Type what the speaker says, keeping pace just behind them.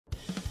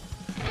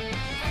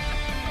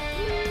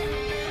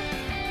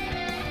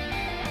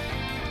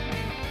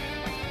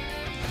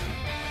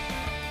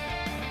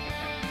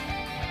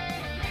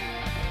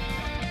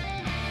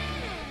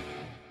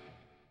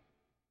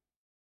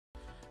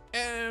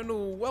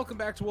Welcome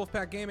back to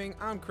Wolfepack Gaming.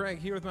 I'm Craig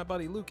here with my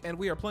buddy Luke, and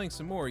we are playing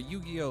some more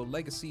Yu-Gi-Oh!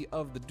 Legacy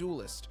of the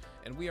Duelist.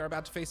 And we are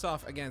about to face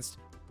off against...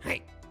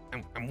 Hey,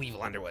 I'm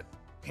Weevil Underwood.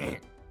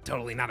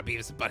 Totally not a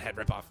Beavis and Butthead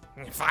ripoff.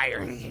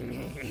 Fire!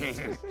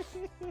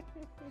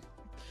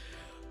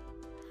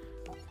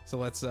 So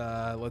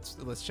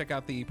let's check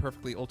out the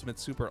perfectly ultimate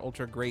super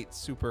ultra great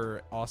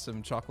super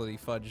awesome chocolatey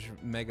fudge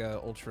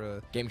mega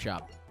ultra Game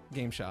shop.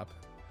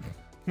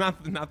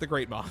 Not the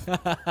Great Moth.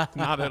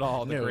 Not at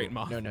all the Great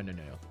Moth. No.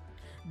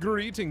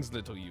 Greetings,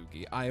 little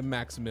Yugi. I am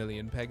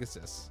Maximilian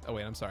Pegasus. Oh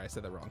wait, I'm sorry, I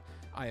said that wrong.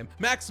 I am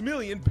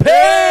Maximilian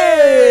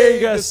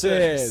Pegasus.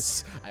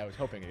 I was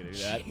hoping to do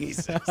that.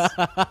 Jesus.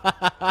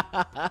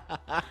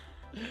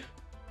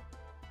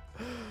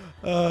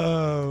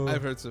 Oh.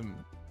 I've heard some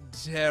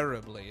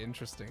terribly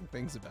interesting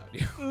things about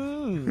you.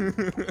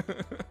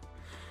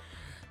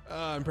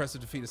 Impressive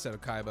defeat a set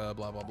of Kaiba,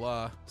 blah blah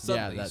blah.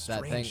 Suddenly,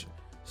 that thing.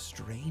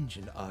 Strange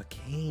and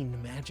arcane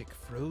magic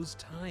froze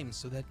time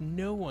so that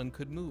no one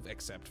could move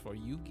except for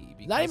Yugi.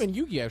 Because Not even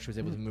Yugi actually was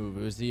able to move.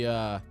 It was the,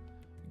 I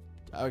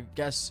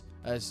guess,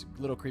 as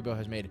Little Kribo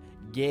has made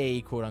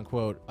gay, quote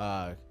unquote,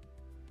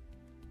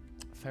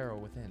 Pharaoh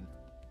within.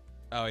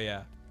 Oh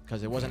yeah.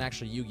 Because it wasn't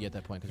actually Yugi at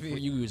that point, because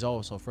Yugi was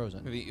also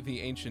frozen.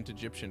 The ancient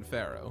Egyptian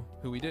pharaoh,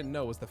 who we didn't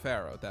know was the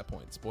pharaoh at that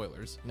point.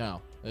 Spoilers.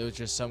 No, it was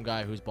just some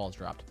guy whose balls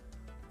dropped.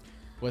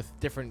 With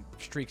different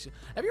streaks.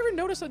 Have you ever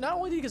noticed that not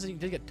only because he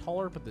did get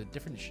taller, but the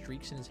different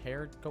streaks in his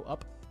hair go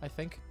up, I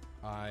think?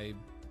 I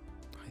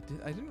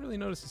didn't really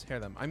notice his hair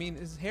then. I mean,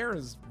 his hair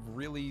is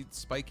really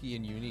spiky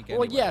and unique.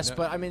 Well, anyway. yes,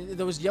 but I mean,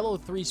 those yellow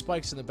 3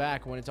 spikes in the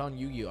back when it's on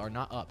Yu-Gi are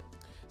not up.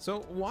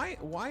 So why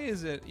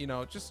is it, you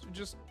know, just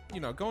you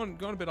know, going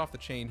a bit off the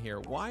chain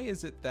here, why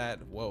is it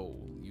that, whoa,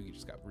 Yugi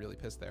just got really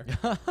pissed there.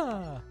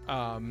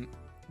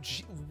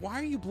 Why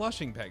are you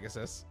blushing,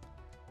 Pegasus?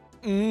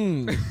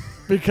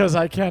 Because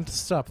I can't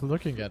stop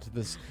looking at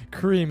this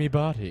creamy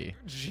body.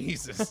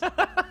 Jesus.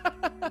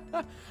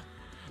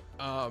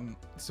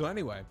 So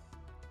anyway,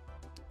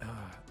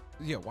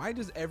 yeah, why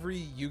does every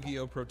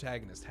Yu-Gi-Oh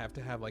protagonist have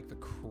to have like the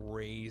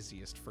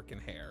craziest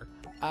freaking hair?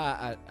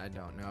 I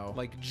don't know.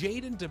 Like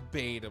Jaden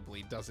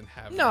debatably doesn't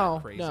have No,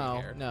 that crazy no,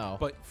 hair. no.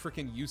 But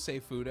freaking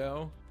Yusei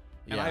Fudo,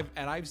 and Yeah.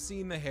 I've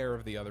seen the hair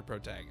of the other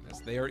protagonists.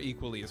 They are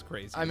equally as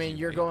crazy. I as mean,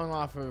 you're Yugi. going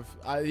off of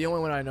the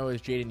only one I know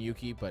is Jaden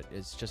Yuki, but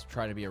it's just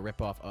trying to be a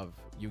ripoff of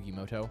Yugi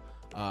Moto.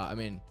 I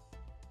mean,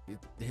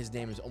 his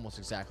name is almost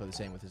exactly the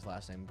same with his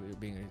last name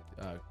being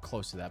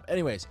close to that. But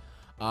anyways,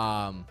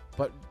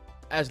 but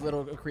as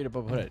Little Akita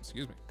put it,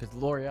 Excuse me. because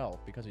L'Oreal,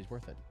 because he's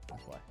worth it.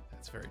 That's why.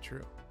 That's very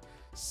true.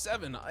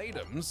 7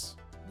 items.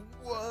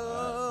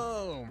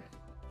 Whoa.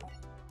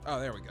 Oh,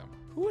 there we go.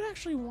 Who would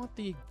actually want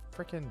the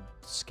freaking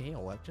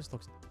scale? That just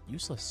looks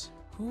useless.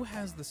 Who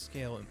has the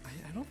scale?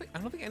 I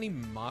don't think any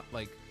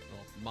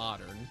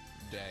modern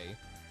day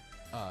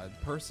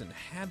person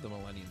had the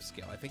Millennium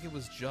Scale. I think it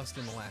was just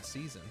in the last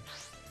season.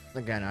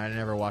 Again, I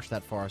never watched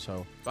that far,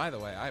 so By the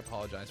way, I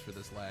apologize for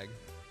this lag.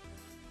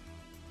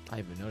 I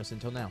haven't noticed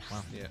until now.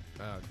 Wow. Yeah.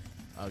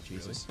 Oh,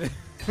 Jesus.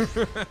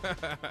 Really?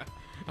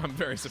 I'm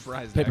very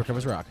surprised. Paper actually.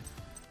 covers rock.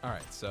 All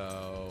right,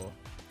 so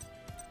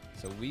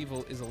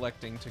Weevil is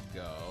electing to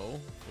go.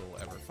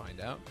 We'll ever find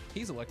out.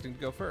 He's electing to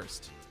go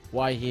first.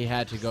 Why he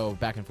had to go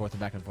back and forth and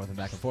back and forth and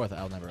back and forth,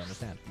 I'll never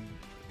understand.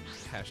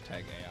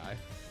 Hashtag AI.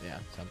 Yeah,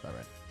 sounds about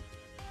right.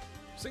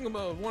 Single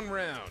mode, 1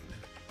 round.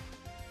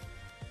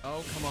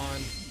 Oh, come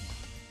on.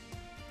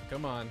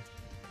 Come on.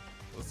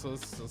 Let's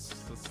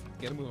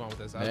get a move on with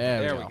this.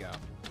 There we we go.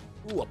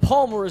 Ooh, a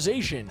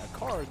Palmerization, a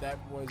card that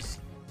was...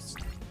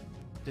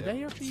 Did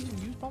they actually even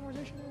use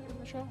Palmerization in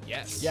the show?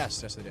 Yes.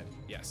 Yes, they did.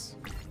 Yes.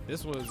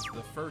 This was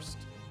the first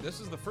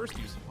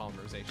use of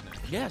polymerization,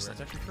 actually. Yes, where-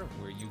 that's actually true.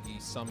 Where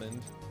Yugi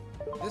summoned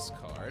this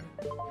card,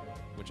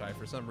 which I,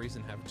 for some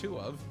reason, have 2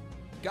 of.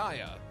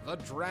 Gaia, the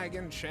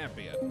Dragon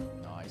Champion.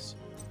 Nice.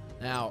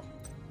 Now,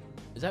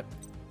 is that...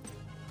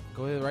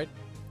 Go to the right?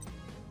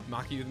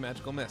 Maki with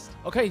Magical Mist.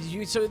 Okay,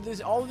 so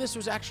all of this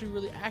was actually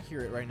really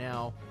accurate right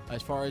now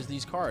as far as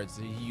these cards.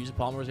 He used the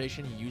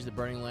Polymerization, he used the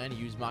Burning Land,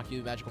 he used Maki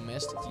with Magical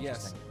Mist. It's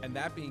Yes, interesting. and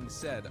that being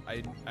said,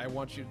 I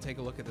want you to take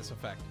a look at this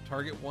effect.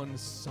 Target 1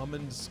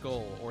 summoned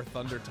skull or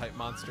thunder type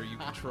monster you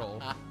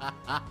control.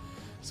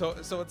 So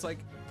it's like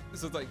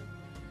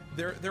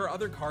there are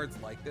other cards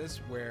like this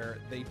where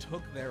they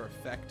took their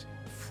effect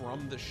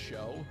from the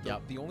show.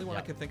 Yep. The only one I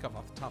Yep. can think of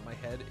off the top of my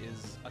head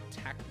is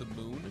Attack the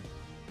Moon,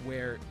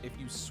 where if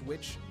you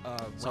switch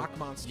rock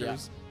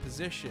monster's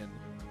position.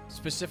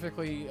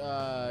 Specifically,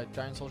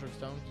 Giant Soldier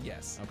Stone?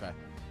 Yes. Okay.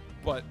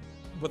 But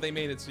they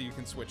made it so you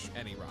can switch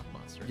any rock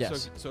monster.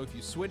 Yes. So if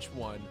you switch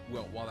one,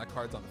 while that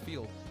card's on the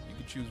field, you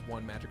can choose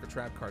 1 magic or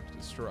trap card to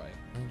destroy.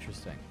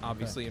 Interesting.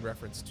 Obviously, in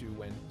reference to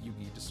when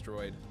Yugi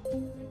destroyed,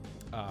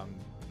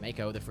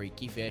 Mako, the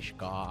freaky fish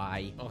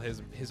guy. well,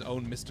 his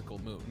own mystical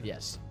moon.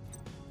 Yes.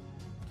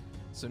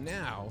 So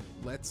now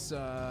let's.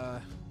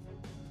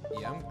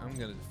 Yeah, I'm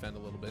gonna defend a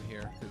little bit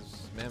here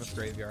because Mammoth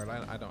Graveyard.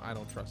 I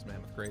don't trust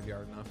Mammoth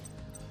Graveyard enough.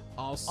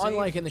 I'll save.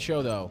 Unlike in the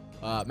show, though,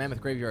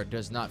 Mammoth Graveyard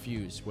does not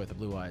fuse with the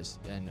Blue Eyes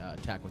and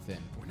attack within.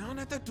 We're not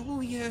at the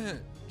duel yet.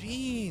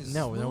 Jeez.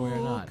 No, we're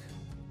not.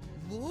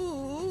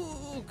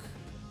 Look.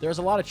 There's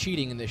a lot of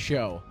cheating in this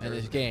show and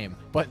this game,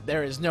 but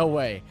there is no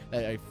way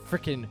that a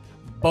freaking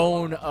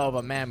bone of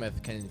a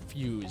mammoth can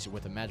fuse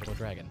with a magical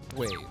dragon.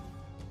 Wait.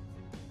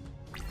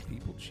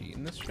 People cheat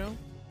in this show?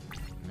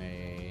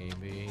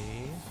 Maybe.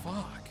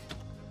 Fuck.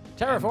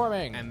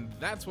 Terraforming. And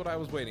that's what I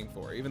was waiting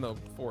for, even though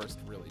Forest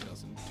really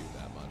doesn't do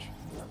that much.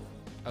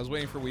 I was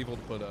waiting for Weevil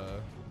to put a...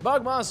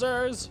 Bug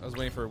monsters! I was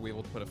waiting for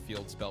Weevil to put a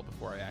field spell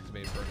before I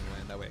activated Burning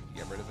Land. That way I could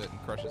get rid of it and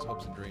crush his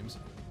hopes and dreams.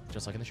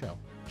 Just like in the show.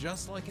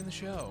 Just like in the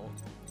show.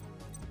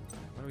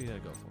 What are we gonna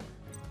go for?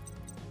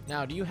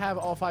 Now, do you have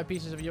all 5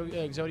 pieces of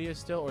Exodia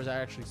still, or is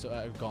that actually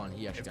gone?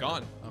 He actually It's got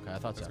gone. it. Okay, I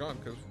thought so. It's gone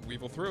because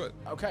Weevil threw it.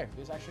 Okay,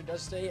 this actually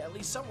does stay at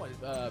least somewhat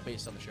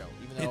based on the show,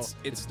 even though It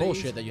it's stays-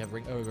 bullshit that you have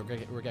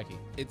Regeki.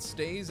 It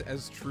stays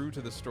as true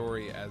to the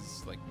story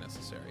as like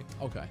necessary.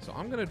 Okay. So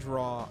I'm gonna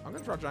draw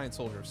Giant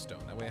Soldier of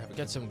Stone. That way I have a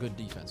Get some good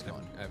defense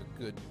going. I have a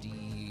good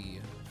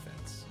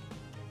defense.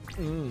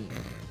 Mm.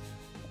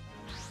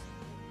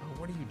 Oh,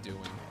 what are you doing?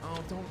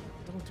 Oh,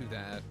 don't do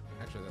that.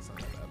 Actually, that's not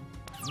that bad.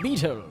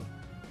 Beetle.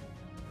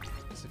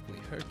 Specifically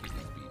Hercules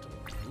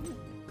Beetle. Ooh,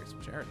 Grace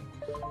of Charity.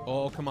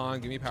 Oh, come on,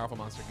 give me a powerful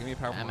monster. Give me a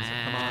powerful monster.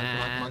 Come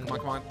on,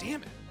 come on.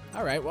 Damn it.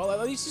 All right. Well,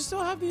 at least you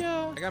still have the.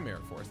 I got Mirror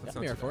Force. That's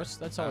not Mirror too bad. Force.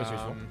 That's always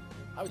useful.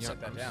 I would you set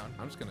know, that down.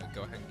 I'm just gonna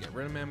go ahead and get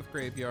rid of Mammoth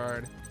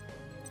Graveyard,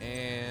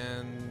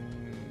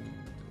 and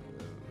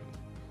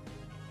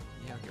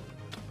yeah, I'll get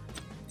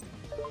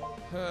rid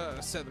of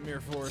it. Set the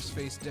Mirror Force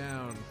face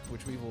down,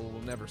 which we will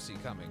never see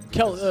coming.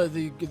 Kill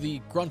because the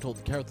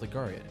gruntled Cowardly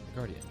Guardian.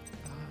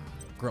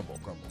 Grumble.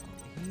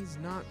 He's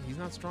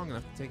not strong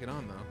enough to take it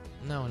on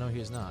though. No, he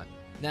is not.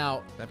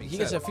 Now That being he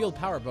gets said- a field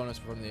power bonus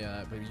from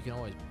the, but you can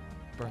always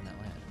burn that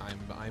land.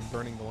 I'm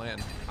burning the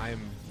land.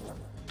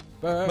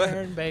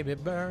 Burn, baby,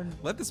 burn.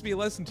 Let this be a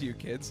lesson to you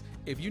kids.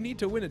 If you need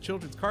to win a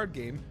children's card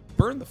game,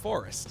 burn the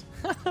forest.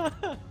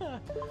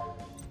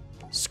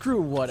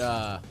 Screw what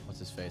what's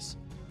his face?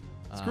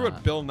 Screw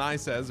what Bill Nye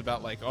says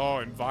about like, oh,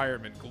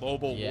 environment,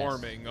 global Yes.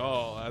 warming.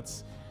 Oh,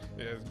 that's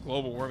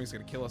global warming's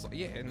gonna kill us.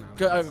 Yeah,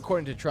 no.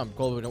 According to Trump,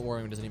 global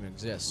warming doesn't even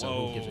exist,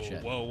 so who gives a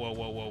shit?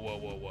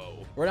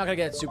 Whoa. We're not gonna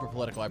get super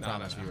political, I No,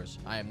 promise, no. viewers.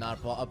 I am not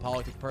a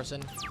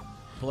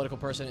political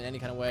person in any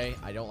kind of way.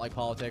 I don't like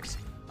politics.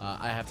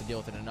 I have to deal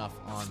with it enough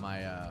on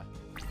my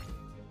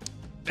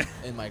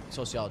in my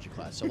sociology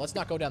class. So let's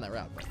not go down that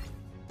route. But.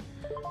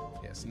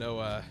 Yes,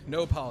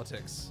 no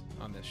politics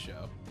on this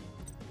show.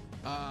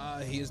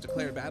 He has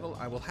declared battle.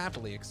 I will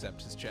happily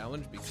accept his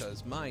challenge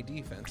because my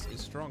defense is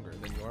stronger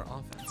than your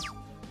offense.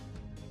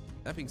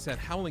 That being said,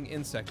 Howling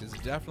Insect is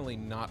definitely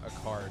not a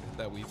card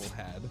that we've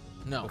had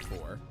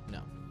before.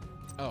 No.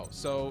 Oh,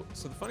 so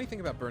the funny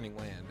thing about Burning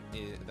Land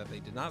that they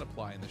did not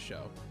apply in the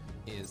show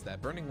is that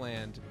Burning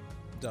Land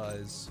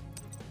does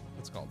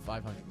what's it called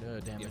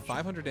 500 damage. Yeah,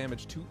 500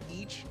 damage to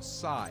each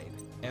side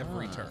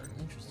every turn.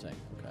 Interesting.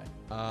 Okay.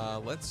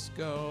 Let's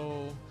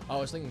go. Oh, I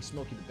was thinking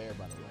Smokey the Bear,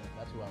 by the way.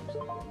 That's who I was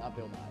thinking. Not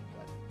Bill Nye,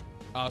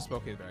 but.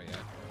 Smokey the Bear, yeah.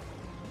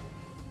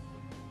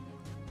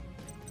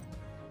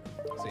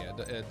 So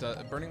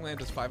yeah, Burning Land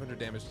does 500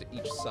 damage to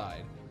each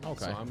side.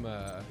 Okay. So I'm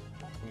gonna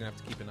have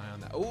to keep an eye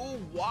on that. Oh,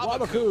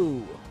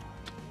 Wabaku!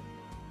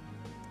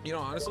 You know,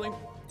 honestly,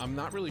 I'm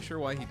not really sure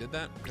why he did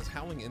that because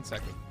Howling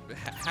Insect,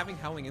 having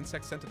Howling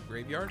Insect sent to the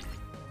graveyard,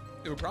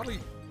 it would probably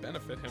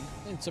benefit him.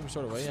 In some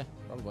sort of way, yeah,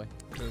 probably.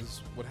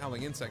 Because what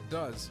Howling Insect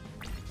does,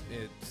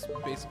 it's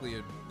basically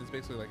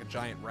like a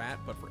giant rat,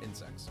 but for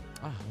insects.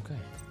 Ah, okay.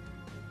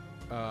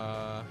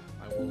 I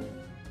will.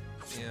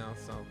 Yeah,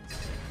 so.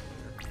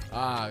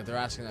 Ah, they're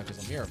asking that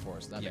because of Mirror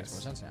Force. That Yes. makes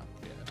more sense now.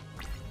 Yeah.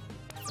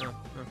 Oh,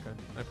 okay.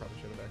 I probably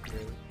should have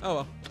activated it. Oh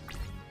well.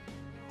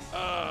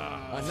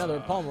 Another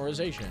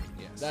polymerization.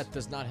 Yes. That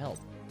does not help.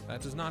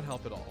 That does not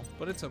help at all,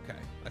 but it's okay.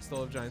 I still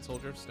have Giant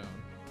Soldier of Stone.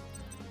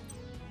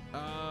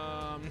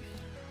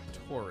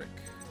 Toric.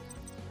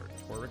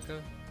 Or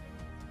Torica?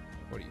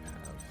 What do you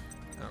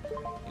have? Okay,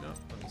 you know,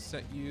 let me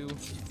set you.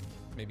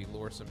 Maybe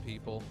lure some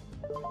people.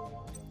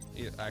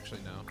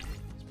 Actually, no.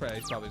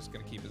 He's probably just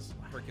going to keep his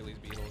Hercules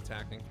Beetle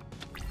attacking.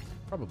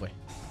 Probably.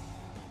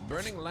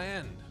 Burning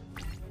Land.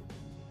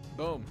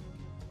 Boom.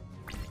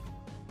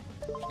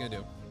 What you gonna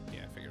do?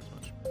 Yeah, I figured as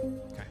much.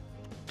 Okay.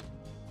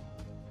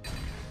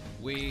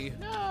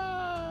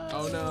 No!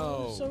 Oh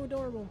no! So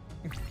adorable.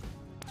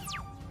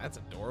 That's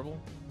adorable.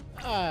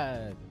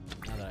 Now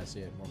that I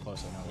see it more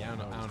closely, Yeah, I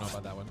don't know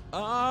about that one.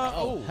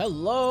 Oh,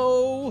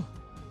 hello!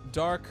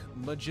 Dark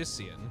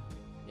Magician.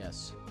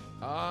 Yes.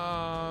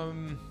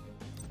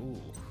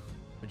 Ooh.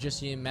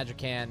 Magician,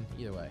 Magican,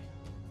 either way.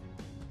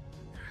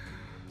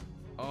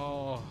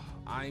 Oh,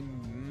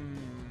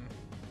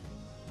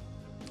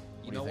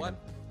 You know what?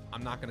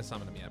 I'm not gonna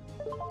summon him yet.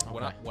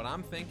 Okay. What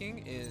I'm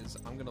thinking is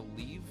I'm gonna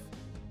leave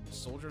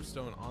Soldier of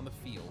Stone on the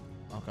field.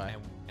 Okay.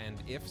 And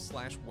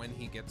if/when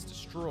he gets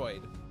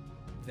destroyed,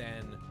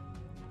 then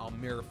I'll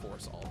Mirror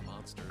Force all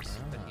monsters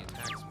that he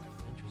attacks with.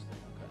 Interesting.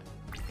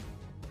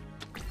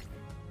 Okay.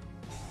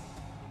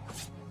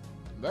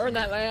 Burn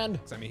that land.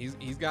 'Cause, I mean,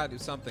 he's got to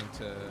do something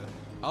to.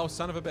 Oh,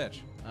 son of a bitch!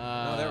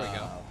 Oh, there we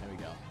go. There we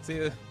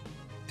go.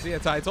 See,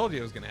 that's how I told you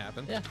it was gonna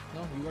happen. Yeah,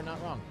 no, you were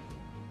not wrong.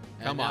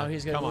 And Come now on,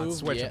 he's gonna come on, move.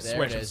 switch Yeah, him, there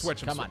switch it him, is.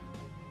 switch him. Come on.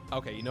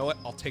 Okay, you know what?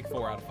 I'll take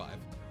 4 out of 5.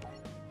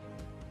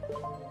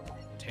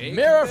 Take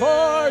Mirror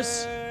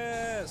Force!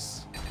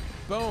 this!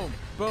 Boom,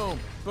 boom,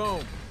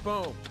 boom,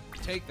 boom.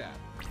 Take that.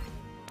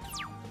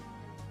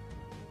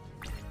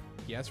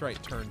 Yeah, that's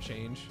right. Turn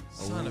change.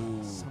 Son of a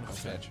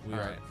bitch. We All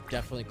are right.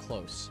 definitely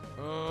close.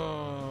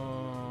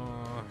 Oh.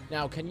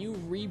 Now, can you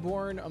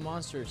reborn a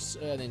monster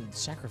and then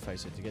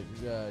sacrifice it to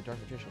get Dark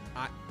Magician?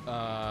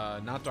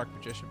 Not Dark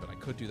Magician, but I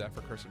could do that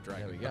for Curse of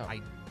Dragon. There we go.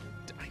 I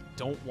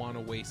don't want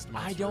to waste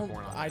Monster I don't.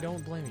 Reborn on I that.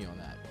 don't blame you on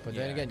that. But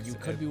Yeah, then again, 'cause you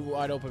could be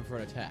wide open for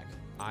an attack.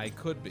 I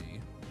could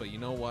be, but you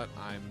know what?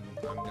 I'm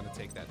gonna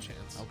take that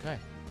chance. Okay.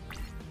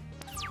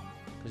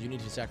 Because you need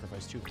to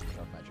sacrifice 2 for the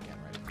Dark Magic Can,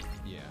 right?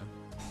 Yeah.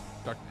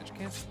 Dark Magic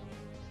Can?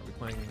 Are we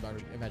playing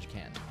Dark Magic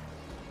Can.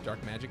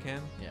 Dark Magic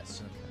Can?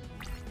 Yes.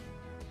 Okay.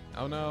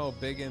 Oh no,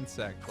 big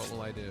insect. What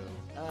will I do?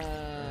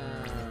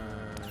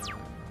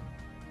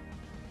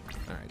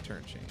 Alright,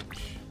 turn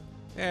change.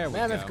 There we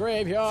Mammoth go.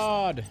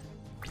 Graveyard.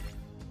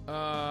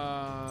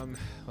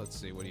 Let's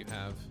see. What do you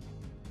have?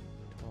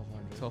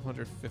 1200.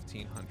 1200,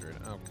 1500.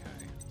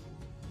 Okay.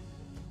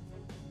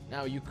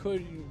 Now you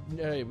could.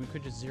 We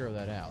could just zero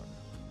that out.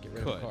 Get rid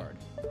of Could. a card.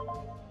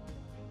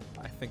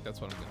 I think that's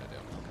what I'm gonna do.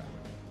 Okay.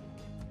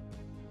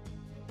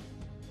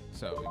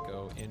 So we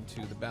go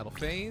into the battle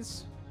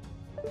phase,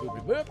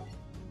 Boop, boop.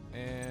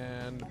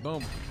 and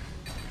boom.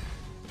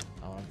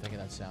 Oh, I'm thinking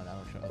that sound.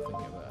 I'm thinking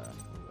of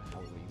how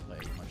we play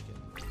Munchkin,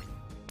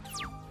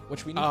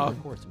 which we need to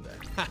record someday.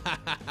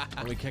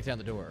 When we kick down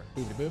the door.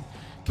 Boop, boop.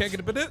 Kick it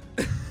a bit.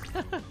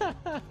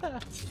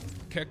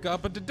 Kick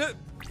up a bit.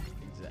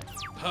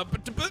 Exactly. Up a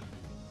bit.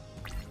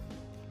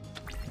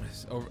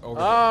 Over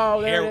Oh,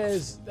 there here. it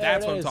is. There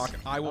That's it what I'm is. talking.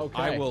 I will.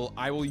 Okay.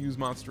 I will use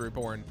Monster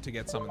Reborn to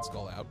get Summon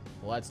Skull out.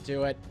 Let's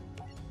do it.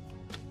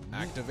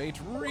 Activate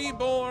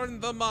Reborn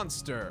the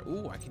monster.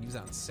 Ooh, I can use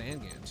that on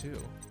Sangan too.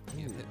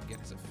 Get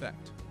his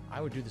effect.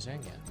 I would do the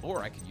Sangan.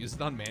 Or I could use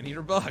it on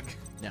Maneater Bug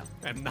No,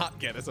 and not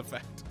get his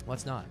effect.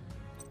 let's not.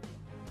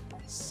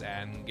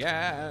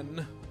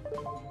 Sangan.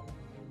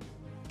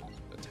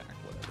 Attack,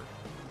 whatever.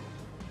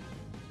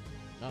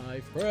 My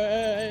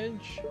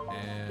French.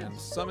 And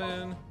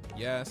summon.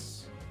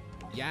 Yes.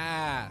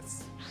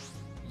 Yes.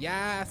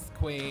 Yes,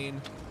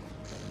 Queen.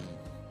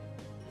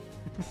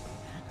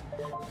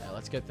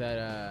 Let's get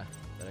that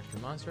extra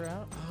monster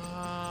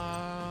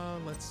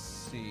out. Let's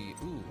see.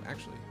 Ooh,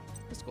 actually,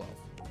 Mystical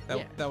Elf.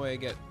 Yeah. That way I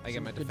get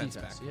Some my good defense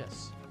back.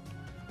 Yes.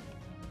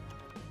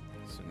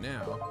 So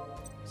now,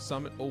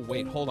 summon. Oh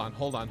wait, hold on.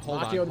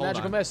 Lock you with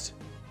magical mist.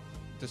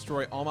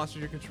 Destroy all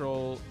monsters you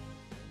control.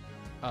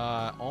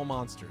 All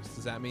monsters.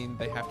 Does that mean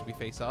they have to be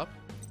face up?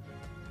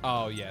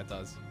 Oh yeah, it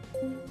does.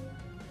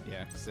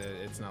 Yeah, because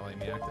it's not letting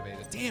me activate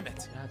it. Damn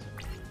it! That's it.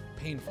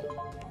 Painful.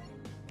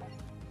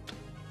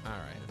 All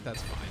right,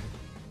 that's fine.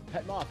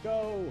 Pet Moth,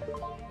 go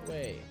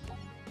away.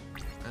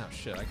 Oh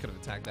shit, I could have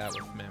attacked that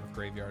with Mammoth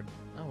Graveyard.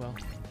 Oh well.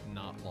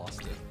 Not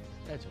lost it.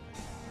 That's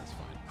okay. That's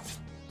fine.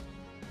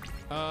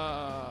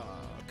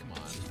 Come on.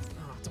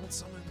 Oh, don't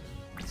summon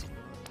a monster.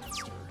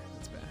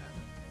 That's bad.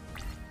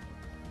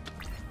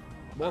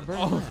 More burn.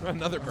 Oh,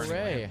 another burning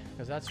Hooray! lamp.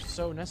 Because that's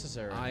so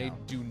necessary. I now.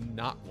 do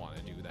not want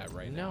to do that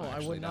right now. No, I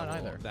Actually, would not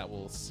that will- either. That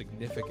will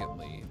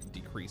significantly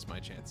decrease my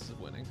chances of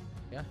winning.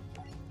 Yeah.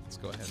 Let's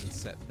go ahead and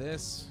set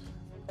this.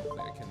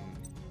 I can.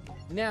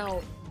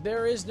 Now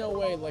there is no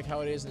way like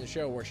how it is in the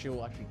show where she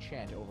will actually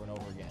chant over and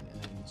over again,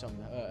 and then some.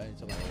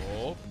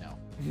 Oh. No.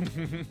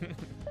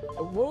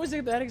 What was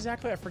it that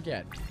exactly? I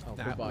forget. Oh,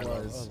 That goodbye,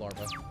 was-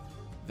 larva.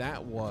 That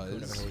Food was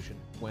of evolution.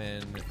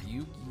 when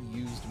Yuki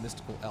used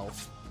Mystical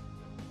Elf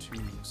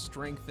to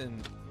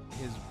strengthen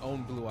his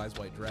own Blue Eyes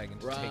White Dragon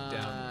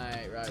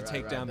to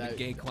take down the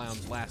gay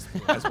clown's last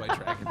Blue Eyes White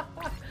Dragon.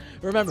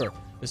 Remember,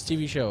 this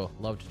TV show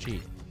loved to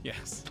cheat.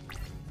 Yes.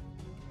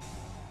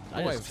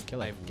 I Oh, just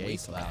kill a gay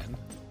Wasteland. clown.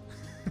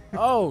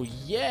 Oh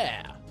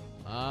yeah.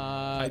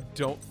 I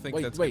don't think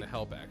wait, that's wait. gonna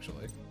help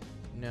actually. 'Cause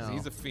No.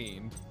 He's a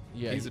fiend.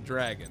 Yeah. He's a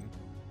dragon.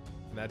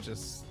 And that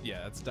just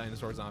that's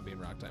dinosaur, zombie, and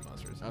rock type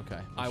monsters. Okay.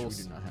 I which will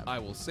we do not have. I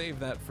will save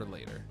that for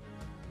later.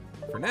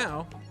 For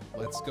now,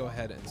 let's go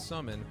ahead and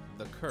summon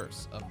the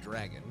Curse of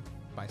Dragon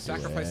by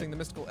sacrificing the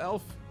Mystical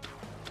Elf.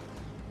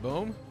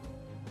 Boom.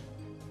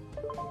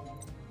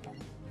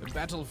 The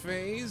battle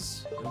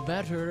phase.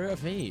 Better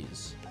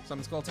phase.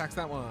 Summon Skull attacks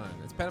that one.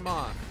 It's Pendulum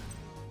Moth.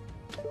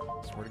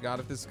 Swear to God,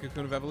 if this is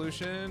Cocoon of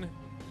Evolution.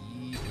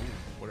 Ooh,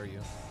 what are you?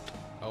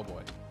 Oh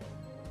boy.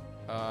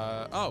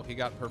 Oh, he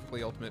got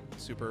perfectly ultimate,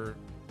 super,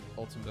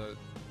 ultimate,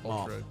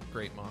 ultra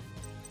great Moth.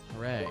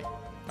 Hooray. All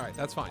right,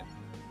 that's fine.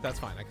 That's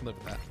fine. I can live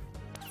with that.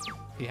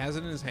 He has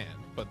it in his hand,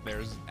 but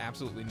there's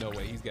absolutely no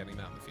way he's getting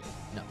that on the field.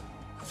 No.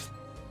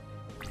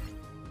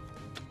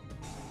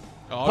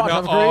 Oh Pot no!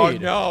 of Oh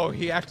Greed. no!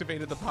 He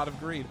activated the Pot of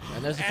Greed.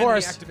 And there's the He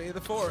forest. activated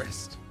the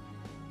forest.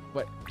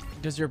 But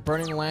does your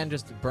burning land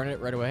just burn it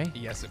right away?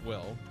 Yes, it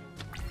will.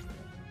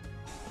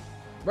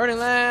 Burning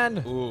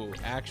land. Ooh,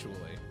 actually.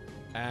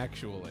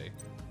 Let's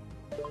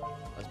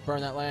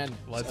burn that land.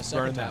 Let's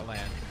burn that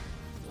land.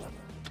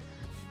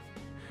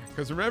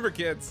 Because remember,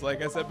 kids,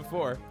 like I said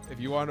before, if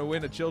you want to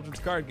win a children's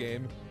card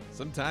game,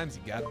 sometimes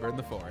you gotta burn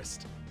the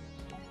forest.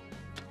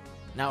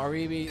 Now,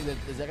 is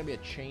that gonna be a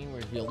chain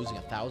where we're losing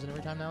 1,000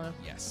 every time now?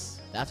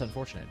 Yes. That's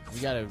unfortunate. We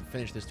gotta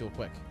finish this duel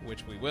quick.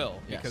 Which we will,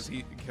 Yes.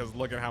 because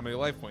look at how many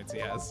life points he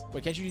has.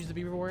 Wait, can't you use the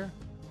Beaver Warrior?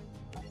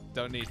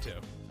 Don't need to.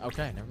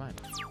 Okay, never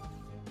mind.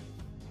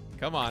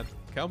 Come on.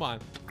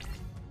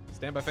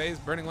 Stand by phase,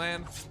 burning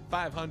land,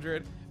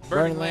 500. Burning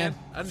Burning land,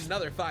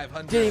 another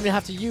 500. Didn't even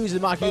have to use the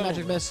Mach Boom.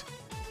 Magic Miss.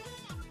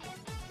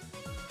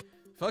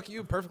 Fuck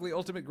you, perfectly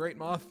ultimate great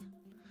Moth.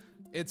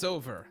 It's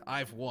over.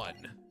 I've won.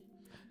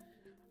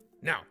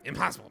 No,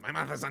 impossible. My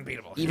Moth is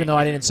unbeatable. Even though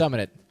I didn't summon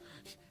it.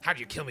 How'd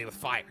you kill me with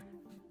fire?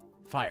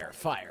 Fire.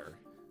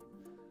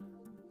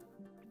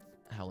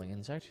 Howling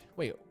Insect?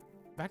 Wait,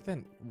 back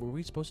then, were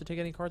we supposed to take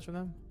any cards from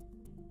them?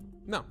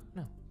 No.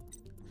 No.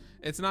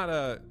 It's not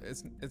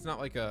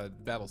like a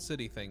Battle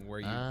City thing where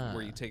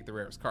you take the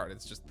rarest card.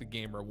 It's just the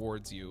game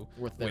rewards you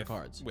With their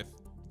cards. With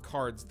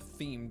cards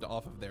themed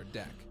off of their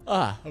deck.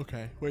 Ah,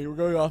 okay. Wait, we're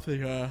going off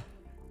the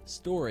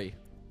story.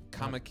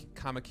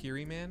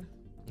 Kamakiri Man?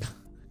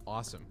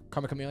 Awesome.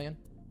 Karma Chameleon?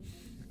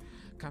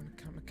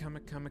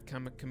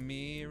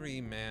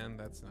 Kamakiri Man.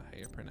 That's not how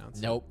you pronounce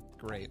it. Nope.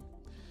 Great.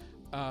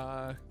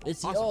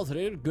 It's awesome. the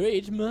alternate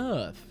Great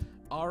Moth.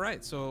 All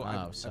right, so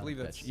I son believe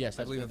of a that's bitch. Yes,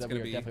 I believe that's we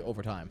going are to be definitely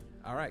over time.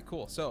 All right,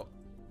 cool. So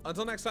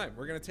until next time,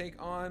 we're going to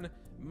take on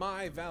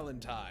My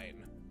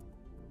Valentine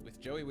with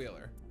Joey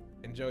Wheeler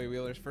in Joey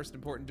Wheeler's first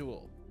important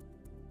duel.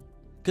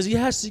 Because he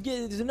has to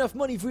get enough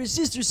money for his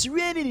sister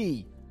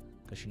Serenity.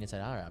 Because she needs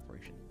that our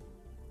operation.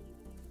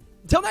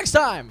 Until next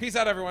time. Peace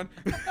out, everyone.